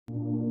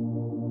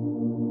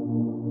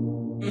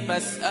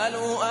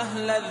فاسألوا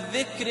أهل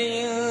الذكر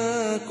إن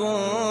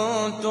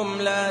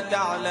كنتم لا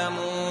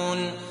تعلمون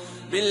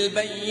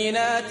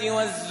بالبينات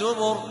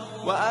والزبر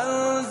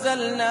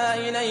وأنزلنا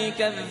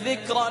إليك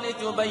الذكر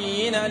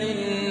لتبين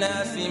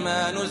للناس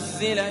ما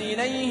نزل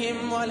إليهم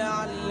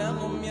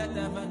ولعلهم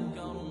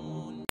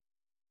يتفكرون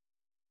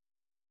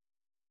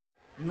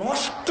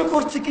নষ্ট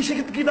করছে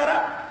কি দ্বারা?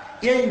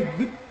 এই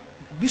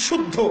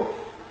বিশুদ্ধ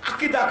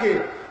আকীদাকে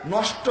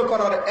নষ্ট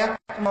করার এক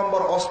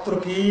নম্বর অস্ত্র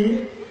কি?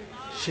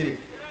 শিরক।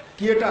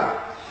 কি এটা?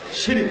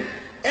 শিরক।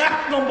 এক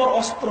নম্বর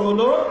অস্ত্র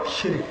হলো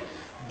শিরক।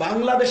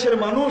 বাংলাদেশের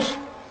মানুষ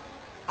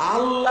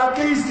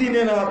আল্লাহকেই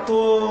চিনে না, তো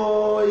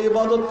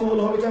ইবাদত কবুল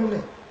হবে কেমনে?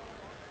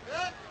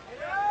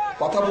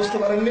 কথা বুঝতে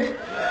পারেননি?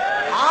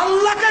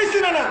 আল্লাহকেই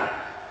চিনে না।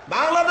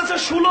 বাংলাদেশের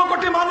 16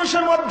 কোটি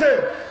মানুষের মধ্যে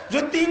যে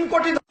 3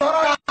 কোটি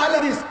ধরা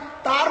হাদিস,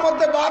 তার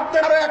মধ্যে বাদ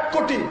দেন আরো 1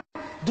 কোটি,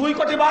 2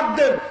 কোটি বাদ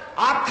দেন,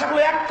 আর থাকলো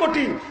 1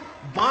 কোটি।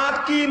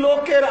 বাকি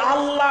লোকের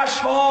আল্লাহ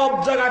সব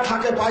জায়গায়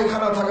থাকে,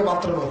 পায়খানা থাকে,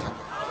 বাথরুমে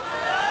থাকে।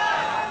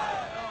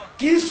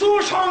 কিছু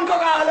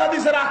সংখ্যক আহলে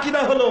হাদিসের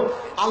আকীদা হলো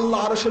আল্লাহ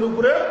আরশের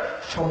উপরে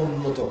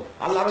সমুন্নত।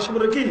 আল্লাহ আরশের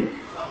উপরে কি?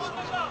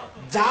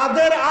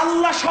 যাদের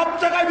আল্লাহ সব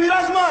জায়গায়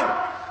বিরাজমান,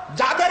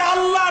 যাদের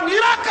আল্লাহ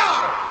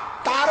নিরাকার,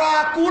 তারা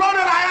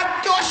কোরআনের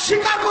আয়াতকে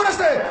অস্বীকার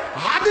করেছে,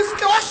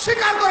 হাদিসকে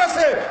অস্বীকার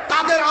করেছে,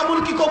 তাদের আমল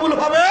কি কবুল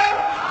হবে?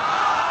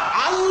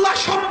 আল্লাহ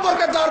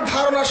সম্পর্কে যার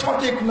ধারণা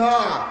সঠিক না,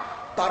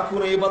 তার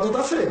কোনো ইবাদত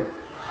আছে?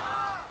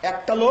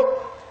 একটা লোক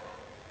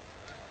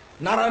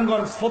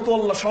নারায়ণগঞ্জ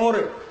ফতুল্লাহ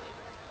শহরে,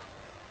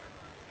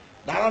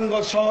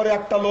 নারায়ণগঞ্জ শহরে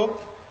একটা লোক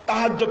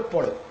তাহাজ্জুদ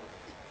পড়ে,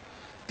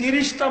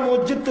 30টা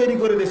মসজিদ তৈরি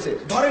করে দিয়েছে।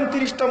 ধরেন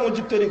 30টা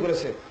মসজিদ তৈরি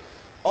করেছে,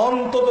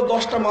 অন্তত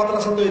 10টা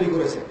মাদ্রাসা তৈরি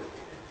করেছে।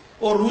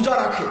 ও রোজা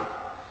রাখে,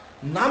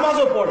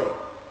 নামাজও পড়ে।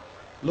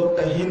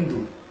 লোকটা হিন্দু।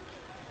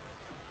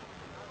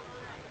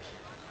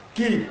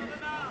 কি?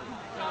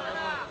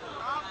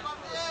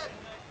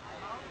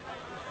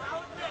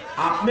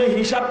 আপনি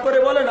হিসাব করে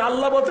বলেন,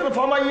 আল্লাহ বলেন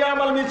ফামাইয়া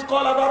আমাল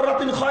মিসকালা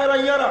দাররাতিন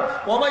খায়রান ইয়ারা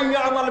ওয়া মাইয়া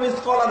আমাল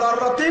মিসকালা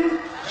দাররাতিন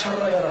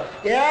শাররান ইয়ারা।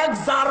 এক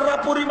জাররা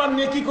পরিমাণ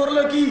নেকি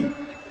করলে কি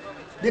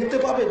দেখতে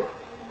পাবে?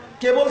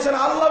 কে বলছেন?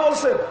 আল্লাহ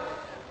বলছেন।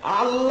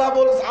 আল্লাহ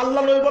বলছেন,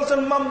 আল্লাহ নবী বলছেন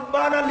মান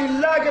বানা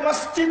লিল্লাহি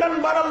মাসজিদান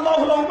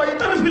বানাল্লাহু লাহু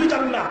বাইতান ফিল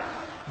জান্নাহ।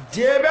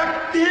 যে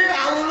ব্যক্তি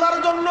আল্লাহর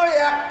জন্য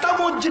একটা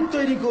মসজিদ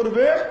তৈরি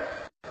করবে,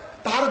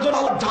 তার জন্য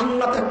আল্লাহ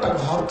জান্নাতে একটা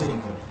ঘর তৈরি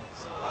করবে।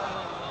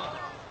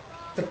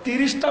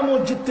 30টা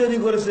মসজিদ তৈরি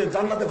করেছে,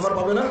 জান্নাতে ঘর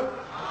পাবে না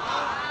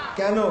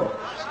কেন?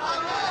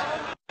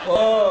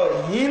 ও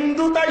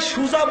হিন্দু তাই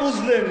সুজা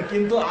বুঝলেন,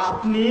 কিন্তু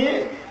আপনি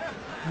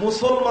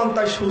মুসলমান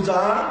তাই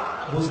সুজা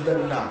বুঝলেন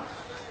না।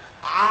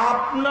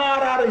 আপনার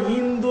আর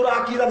হিন্দুর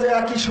আকীদা যে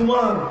একই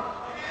সমান।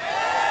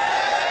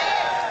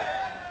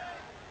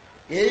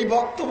 এই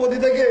বক্তব্য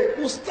থেকে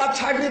উস্তাদ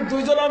ছাগরিদ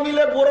দুইজনা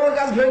মিলে বড়র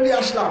গাছ ভেঙে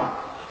আসলাম।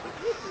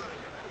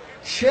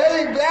 সেই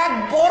এক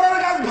বড়র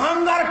গাছ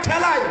ভাঙ্গার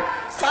ঠেলায়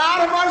 4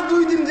 মাস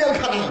 2 দিন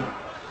জেলখানায়।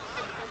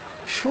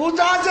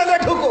 সুজা জেলে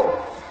ঢুকো,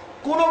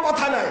 কোনো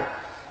কথা নাই।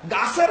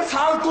 গাছের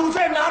ছাল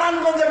তুলছে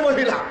নারায়ণগঞ্জের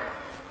মহিলা,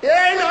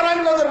 এই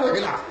নারায়ণগঞ্জের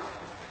মহিলা,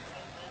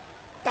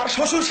 তার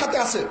শ্বশুর সাথে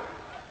আছে,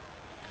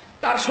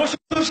 তার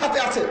শ্বশুর সাথে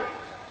আছে।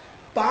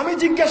 তো আমি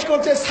জিজ্ঞেস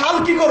করছি ছাল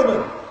কি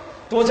করবেন?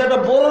 তো যেটা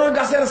বড়র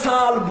গাছের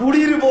ছাল,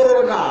 বুড়ির বড়র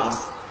গাছ,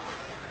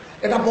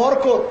 এটা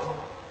বরকত।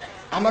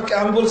 আমাকে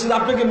আমি বলছি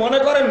আপনি কি মনে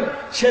করেন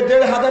সে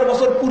 1500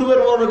 বছর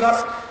পূর্বের বড় গাছ?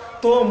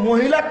 তো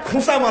মহিলা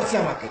খুঁচা মারছে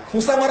আমাকে।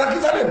 খুঁচা মারা কি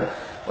জানেন?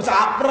 বলছে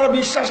আপনারা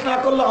বিশ্বাস না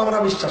করলে আমরা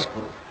বিশ্বাস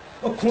করি।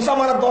 ও খুঁচা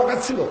মারার দরকার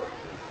ছিল।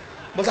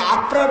 বলছে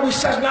আপনারা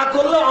বিশ্বাস না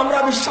করলে আমরা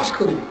বিশ্বাস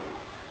করি।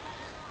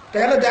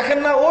 তাহলে দেখেন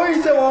না, ওই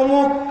যে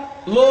অমুক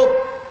লোক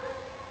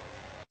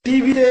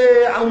টিভিতে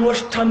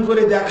অনুষ্ঠান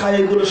করে দেখায়,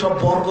 এগুলো সব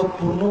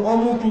বরকতপূর্ণ,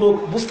 অমুক লোক,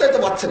 বুঝতেই তো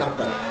পারছেন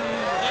আপনারা।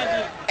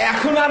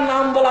 এখন আর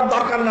নাম বলার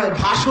দরকার নাই,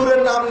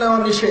 ভাসুরের নাম নেওয়া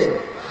নিষেধ।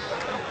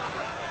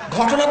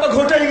 ঘটনা তো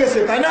ঘটেই গেছে,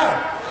 তাই না?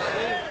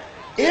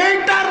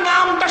 এইটার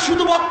নামটা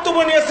শুধু বক্তব্য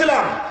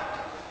নিয়েছিলাম।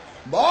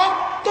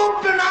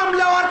 বক্তব্যে নাম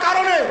নেওয়ার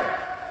কারণে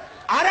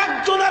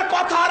আরেকজনের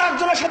কথা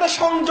আরেকজনের সাথে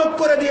সংযোগ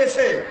করে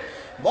দিয়েছে।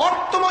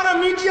 বর্তমানে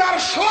মিডিয়ার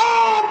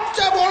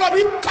সবচেয়ে বড়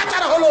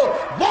মিথ্যাচার হলো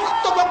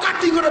বক্তব্য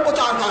কাটি করে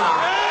প্রচার করা।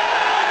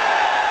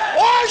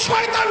 ওই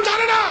শয়তান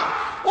জানে না,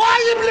 ওই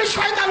ইবলিস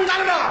শয়তান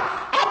জানে না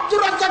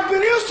আব্দুর রাজ্জাক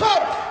বিন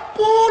ইউসুফ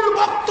কোন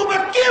বক্তব্যে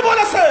কি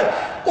বলেছে।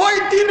 ওই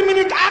 3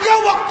 মিনিট আগেও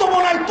বক্তব্য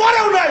নাই,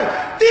 পরেও নাই,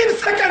 3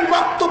 সেকেন্ড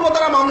বক্তব্য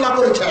তারা মামলা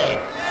করেছে।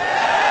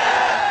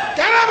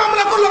 কেন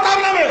মামলা করলো? তার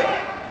নামে।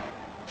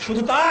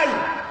 শুধু তাই,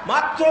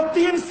 মাত্র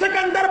 3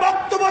 সেকেন্ডের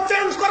বক্তব্য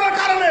চেঞ্জ করার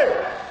কারণে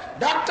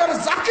ডাক্তার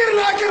জাকির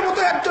নায়েকের মতো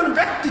একজন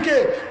ব্যক্তিকে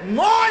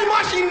 9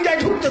 মাস ইন্ডিয়ায়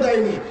ঢুকতে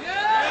দেয়নি।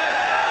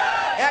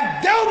 এক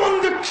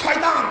দেওবন্দি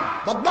শয়তান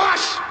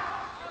বদমাশ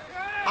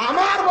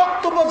আমার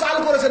বক্তব্য জাল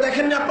করেছে।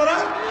 দেখেননি আপনারা?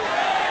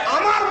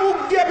 আমার মুখ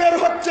দিয়ে বের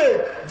হচ্ছে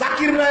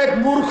জাকির নায়েক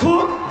মূর্খ,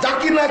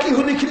 জাকির নায়েক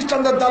ইহুদি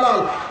খ্রিস্টানদের দালাল।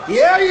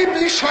 এই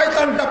ইবলিস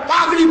শয়তানটা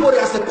পাগড়ি পরে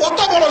আছে। কত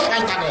বড়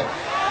শয়তান!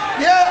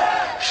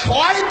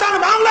 শয়তান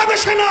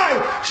বাংলাদেশে নাই,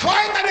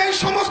 শয়তান এই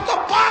সমস্ত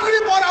পাগড়ি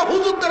পরা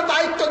হুজুরদের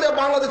দায়িত্ব দিয়ে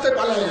বাংলাদেশে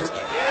পালিয়ে গেছে।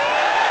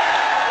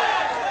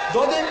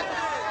 যদি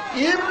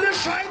ইবলিস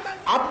শয়তান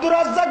আব্দুর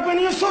রাজ্জাক বিন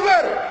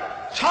ইউসুফের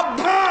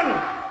সাবধান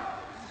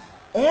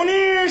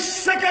 19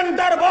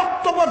 সেকেন্ডের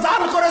বক্তব্য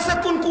জাল করেছে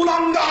কোন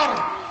কুলাঙ্গার,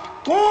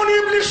 কোন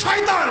ইবলিস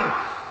শয়তান।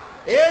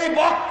 এই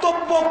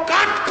বক্তব্য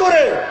কাট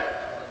করে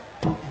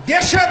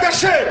দেশে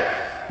দেশে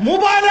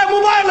মোবাইলে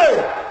মোবাইলে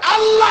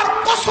আল্লাহর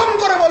কসম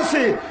করে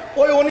বলছি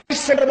ওই 19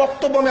 সেকেন্ডের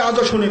বক্তব্য আমি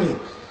আজও শুনিনি।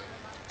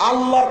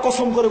 আল্লাহর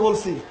কসম করে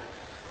বলছি,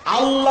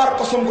 আল্লাহর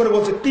কসম করে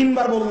বলছি, 3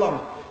 বার বললাম।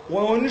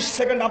 ওই 19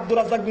 সেকেন্ড আব্দুর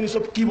রাজ্জাক বিন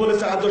ইউসুফ কি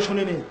বলেছে আজও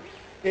শুনিনি।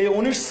 এই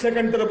 19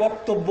 সেকেন্ডের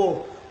বক্তব্য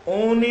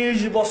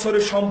 19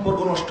 বছরের সম্পর্ক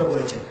নষ্ট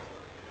করেছে।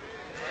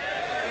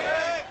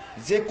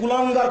 যে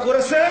কুলাঙ্গার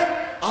করেছে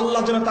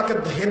আল্লাহ যেন তাকে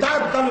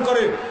হেদায়েত দান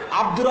করে।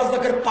 আব্দুর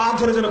রাজ্জাকের পা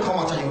ধরে যেন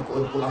ক্ষমা চাই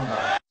ওই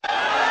কুলাঙ্গার।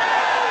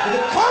 যদি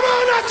ক্ষমা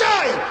না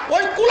চাই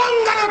ওই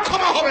কুলাঙ্গারের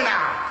ক্ষমা হবে না।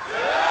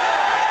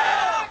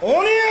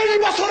 19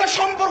 বছরের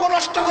সম্পর্ক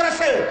নষ্ট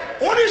করেছে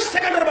 19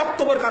 সেকেন্ডের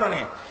বক্তব্যের কারণে।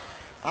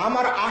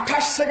 আমার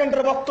 28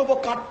 সেকেন্ডের বক্তব্য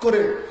কাট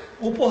করে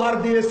উপহার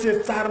দিয়েছে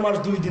 4 মাস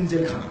 2 দিন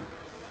জেলখানা।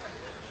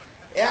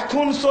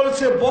 এখন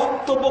চলছে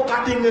বক্তব্য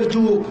কাটিং এর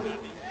যুগ।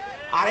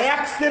 আর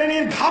এক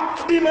শ্রেণীর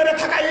ঘাপটি মেরে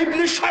থাকা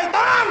ইবলিস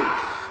শয়তান,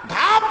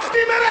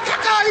 ঘাপটি মেরে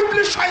থাকা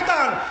ইবলিস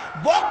শয়তান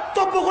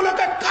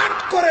বক্তব্যগুলোকে কাট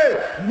করে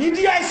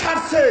মিডিয়ায়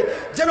ছাড়ছে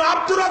যেন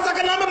আব্দুর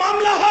রাজ্জাকের নামে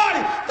মামলা হয়,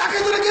 তাকে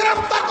যদি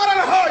গ্রেফতার করা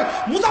হয়,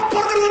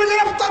 মুজাফফরকে যদি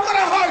গ্রেফতার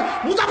করা হয়,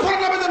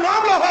 মুজাফফরের নামে যদি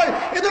মামলা হয়,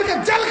 এদেরকে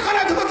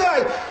জেলখানায় ঢুকে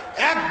দেয়।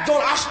 একজন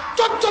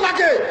আশ্চর্য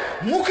লাগে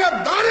মুখে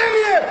দাঁড়িয়ে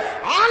নিয়ে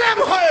আলেম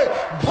হয়ে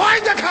ভয়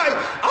দেখায়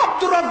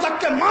আব্দুর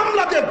রাজ্জাককে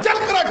মামলা দিয়ে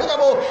জেলখানায়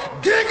ঢুকাবো।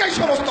 ঠিক এই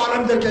সমস্ত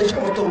আলেমদেরকে এই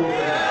সমস্ত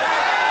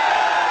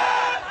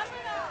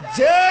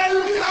জেল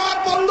খাওয়া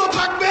বন্ধ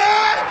থাকবে,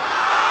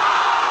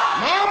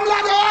 মামলা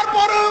দেওয়ার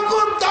পরে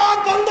হুকুম দেওয়া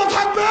বন্ধ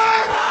থাকবে।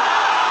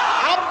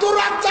 আব্দুর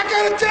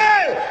রাজ্জাকের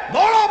চেয়ে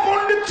বড়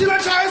পণ্ডিত ছিলেন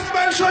শাহ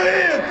ইসমাইল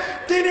শহীদ,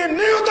 তিনি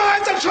নিহত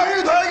হয়েছেন,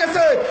 শহীদ হয়ে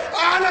গেছে।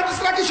 আহলে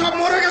হাদিসরা কি সব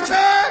মরে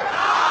গেছে?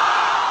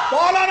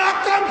 মওলানা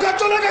আকরাম খান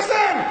চলে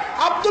গেছেন,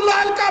 আব্দুল্লাহ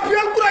আল কাফি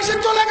আল কুরাইশি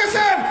চলে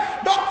গেছেন,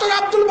 ডক্টর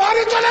আব্দুল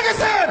বারী চলে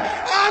গেছেন।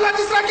 আহলে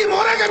হাদিসরা কি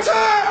মরে গেছে?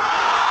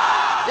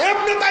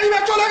 ইবনে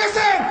তাইমিয়া চলে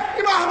গেছেন,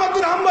 ইমাম আহমদ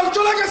বিন হাম্বল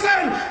চলে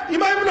গেছেন,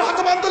 ইমাম ইবনে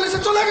হাজাম আল-আন্দালুসি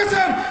চলে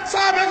গেছেন,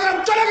 সাহাবায়ে কেরাম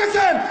চলে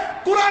গেছেন।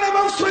 কুরআন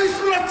এবং সহিহ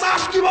সুন্নাহর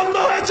চাষ কি বন্ধ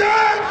হয়েছে?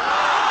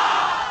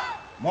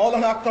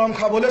 মওলানা আকরাম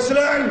খান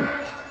বলেছিলেন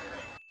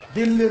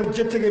দিল্লির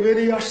মসজিদ থেকে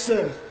বেরিয়ে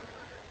আসছেন,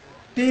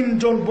 3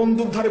 জন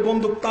বন্দুকধারী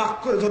বন্দুক তাক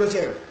করে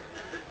ধরেছে,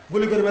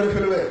 গুলি করে মেরে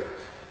ফেলবে।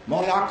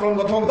 মওলানা আকরাম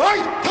কথা বলতে,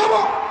 এই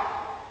থামো,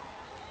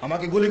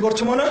 আমাকে গুলি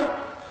করছো মনে?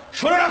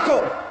 শুনে রাখো,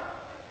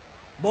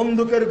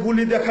 বন্দুকের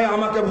গুলি দেখায়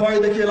আমাকে ভয়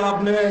দেখিয়ে লাভ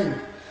নেই।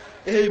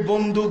 এই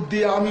বন্দুক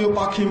দিয়ে আমিও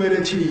পাখি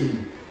মেরেছি,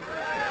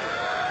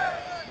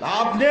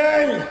 লাভ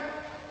নেই।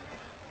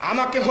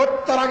 আমাকে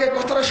হত্যার আগে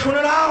কথাটা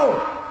শুনে নাও,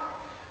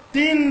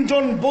 3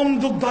 জন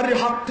বন্দুকধারীর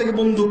হাত থেকে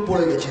বন্দুক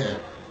পড়ে গেছে।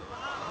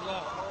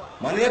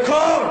 মানে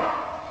দেখো,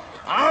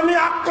 আমি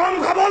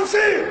আকাঙ্ক্ষা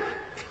বলছি,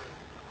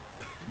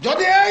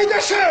 যদি এই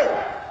দেশে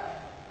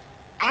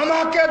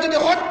আমাকে যদি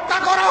হত্যা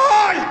করা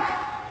হয়,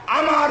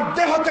 আমার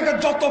দেহ থেকে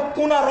যত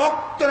কোনা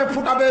রক্তের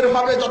ফুটা বের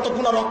হবে, যত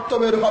কোনা রক্ত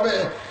বের হবে,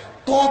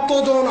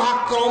 ততজন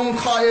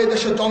আকাঙ্ক্ষা এই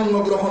দেশে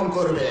জন্মগ্রহণ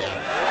করবে।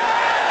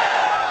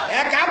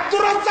 এক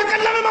আব্দুর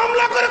রাজ্জাকের নামে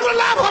মামলা করে কোনো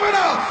লাভ হবে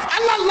না।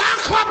 আল্লাহ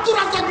লাখ আব্দুর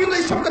রাজ্জাক বিন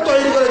ইসলামকে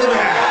তৈরি করে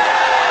দেবেন,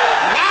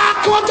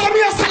 লাখো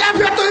জামিয়া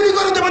সালাফিয়া তৈরি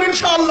করে দেবেন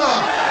ইনশাআল্লাহ।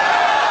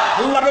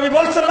 আল্লাহ নবী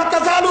বলছেন, লা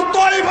তাজালু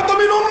তাইফাতু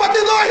মিন উম্মতি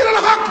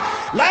যাহিরুল হক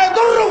লা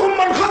ইয়াদুররুহুম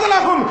মান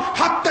খাযালাহুম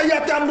হাত্তা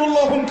ইয়াতি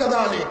আমরুল্লাহুম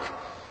কাযালিক।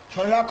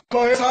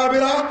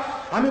 সাহাবীরা,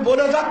 আমি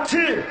বলে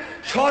যাচ্ছি,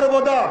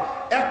 সর্বদা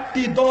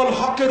একটি দল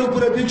হকের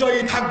উপরে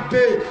বিজয়ী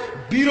থাকবে,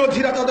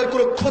 বিরোধীরা তাদের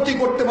কোনো ক্ষতি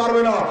করতে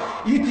পারবে না।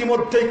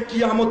 ইতিমধ্যে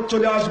কিয়ামত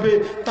চলে আসবে,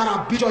 তারা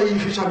বিজয়ী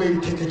হিসাবেই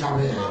থেকে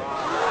যাবে।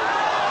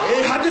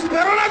 এই হাদিস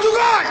প্রেরণা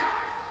যোগায়।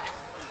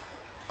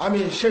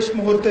 আমি শেষ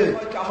মুহূর্তে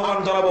আহ্বান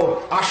জানাবো,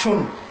 আসুন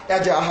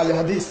এজ এ আহলে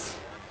হাদিস,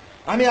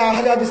 আমি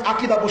আহলে হাদিস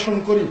আকীদা পোষণ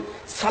করি,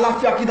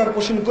 সালাফি আকীদার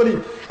পোষণ করি,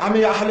 আমি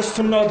আহলে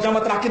সুন্নাহ ওয়াল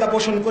জামাতের আকীদা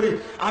পোষণ করি।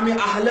 আমি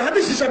আহলে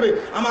হাদিস হিসাবে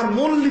আমার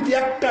মূলনীতি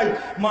একটাই,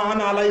 মা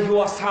আনা আলাইহি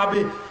ওয়া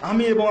সাহাবী,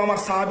 আমি এবং আমার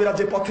সাহাবীরা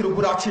যে পথের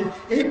উপরে আছি,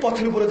 এই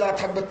পথের উপরে যারা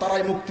থাকবে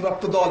তারাই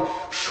মুক্তিপ্রাপ্ত দল।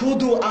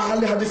 শুধু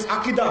আহলে হাদিস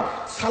আকীদা,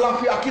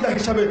 সালাফি আকীদা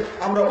হিসাবে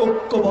আমরা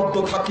ঐক্যবদ্ধ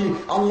থাকি।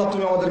 আল্লাহ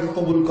তুমি আমাদেরকে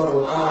কবুল করো,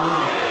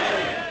 আমিন।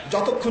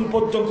 যতক্ষণ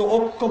পর্যন্ত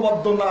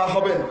ঐক্যবদ্ধ না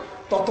হবেন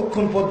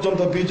ততক্ষণ পর্যন্ত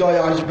বিজয়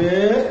আসবে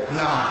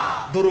না।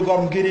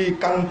 দুর্গম গিরি,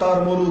 কান্তার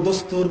মরু,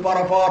 দস্তুর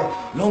পারাপার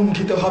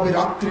লঙ্ঘিত হবে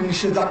রাত্রি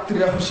নিষেধ,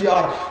 যাত্রীরা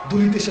হুঁশিয়ার।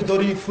 দুলিতেছে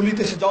দড়ি,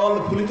 ফুলিতেছে জল,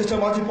 ফুলিতেছে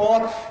মাঝি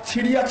পথ,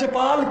 ছিড়িয়াছে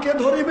পাল, কে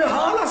ধরিবে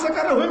হাল, আছে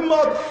কারো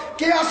হিম্মত,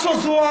 কে আসো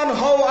জোয়ান,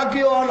 হও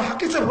আগিয়ান,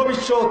 হাকিছে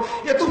ভবিষ্যৎ,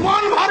 এ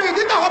তুফান ভারী,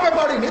 দিতে হবে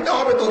বাড়ি, নিতে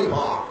হবে তরি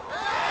ভার।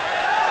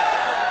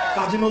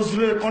 কাজী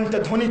নজরুলের কণ্ঠে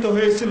ধ্বনিত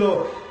হয়েছিল,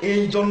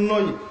 এই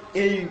জন্যই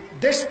এই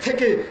দেশ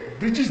থেকে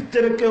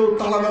ব্রিটিশদেরকেও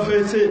তাড়ানো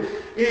হয়েছে,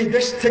 এই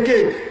দেশ থেকে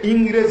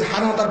ইংরেজ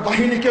হানাদার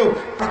বাহিনীকেও,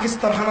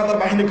 পাকিস্তান হানাদার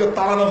বাহিনীকেও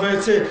তাড়ানো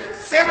হয়েছে।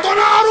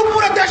 চেতনার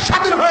উপরে দেশ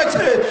স্বাধীন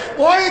হয়েছে,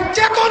 ওই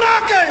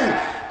চেতনাকে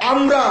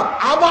আমরা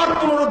আবার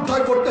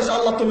পুনরুদ্ধার করতেছি।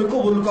 আল্লাহ তুমি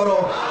কবুল করো।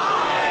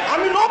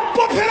 আমি নব্য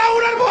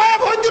ফেরাউনের ভয়ে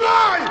ভীত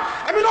নই,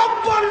 আমি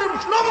নব্য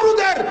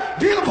নমরুদের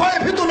ভয়ে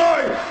ভীত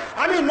নই,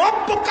 আমি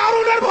নব্য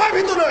কারুনের ভয়ে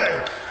ভীত নই।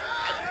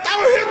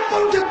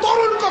 তাওহীদপন্থী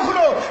তরুণ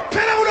কখনো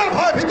ফেরাউনের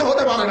ভয়ে ভীত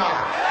হতে পারে না।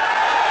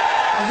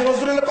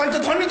 রাসূলুল্লাহ কণ্ঠে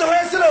ধ্বনিত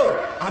হয়েছিল,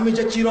 আমি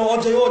যে চির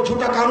অজেয়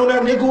ঝুটা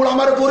কারুনের নিগুড়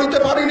আমার করিতে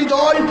পারিনি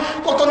জয়।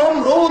 কত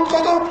নমরুদ,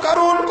 কত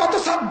কারণ, কত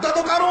সাদ্দাত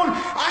কারণ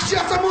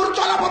আসিয়াছে মোর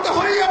চলাপথে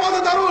হইয়া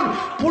বলে দারুণ।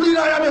 পুরি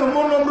নাই আমি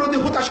নমরুদি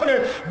হুতাশনে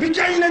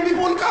বিচাইনে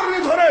বিপুল কারণে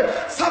ধরে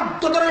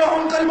সাদ্দাতের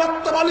অহংকারী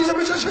মাত্রা বালিশে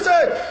বিশেষেছে।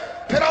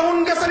 ফেরাউন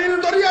গেছে নীল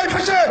দরিয়ায়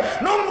ভেসে,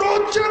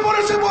 নমরুদ ছিল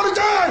পড়েছে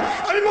পরিচয়।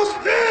 আমি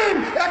মুসলিম,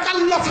 এক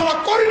আল্লাহ ছাড়া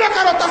করি না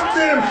কারো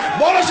তাসলিম।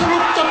 বলে সে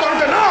উচ্চ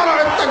কণ্ঠে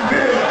নারায়ে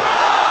তাকবীর।